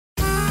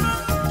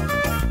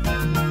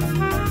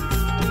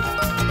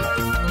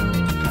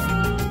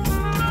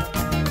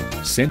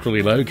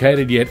Centrally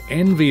located yet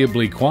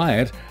enviably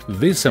quiet,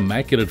 this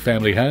immaculate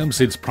family home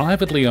sits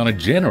privately on a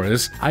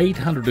generous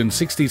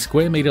 860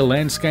 square metre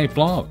landscape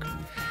block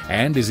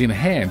and is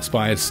enhanced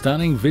by a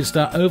stunning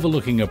vista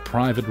overlooking a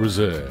private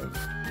reserve.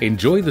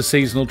 Enjoy the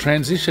seasonal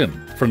transition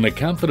from the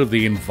comfort of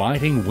the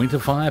inviting winter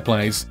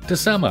fireplace to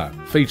summer,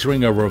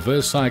 featuring a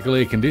reverse cycle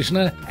air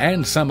conditioner,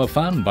 and summer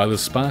fun by the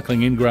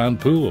sparkling in-ground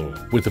pool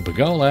with a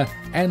pergola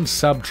and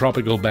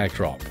subtropical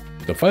backdrop.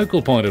 The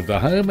focal point of the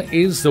home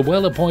is the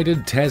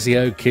well-appointed Tassie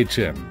Oak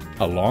kitchen,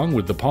 along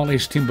with the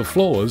polished timber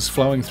floors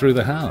flowing through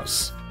the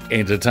house.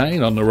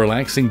 Entertain on the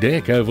relaxing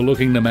deck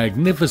overlooking the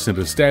magnificent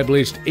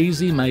established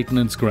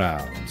easy-maintenance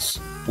grounds.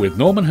 With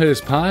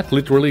Normanhurst Park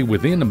literally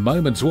within a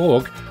moment's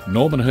walk,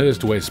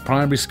 Normanhurst West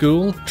Primary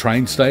School,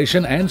 train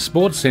station and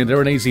sports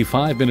centre an easy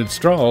 5-minute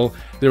stroll,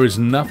 there is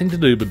nothing to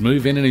do but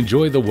move in and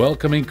enjoy the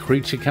welcoming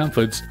creature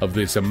comforts of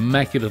this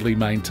immaculately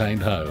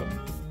maintained home.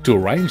 To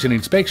arrange an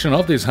inspection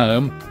of this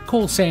home,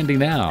 call Sandy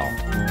now.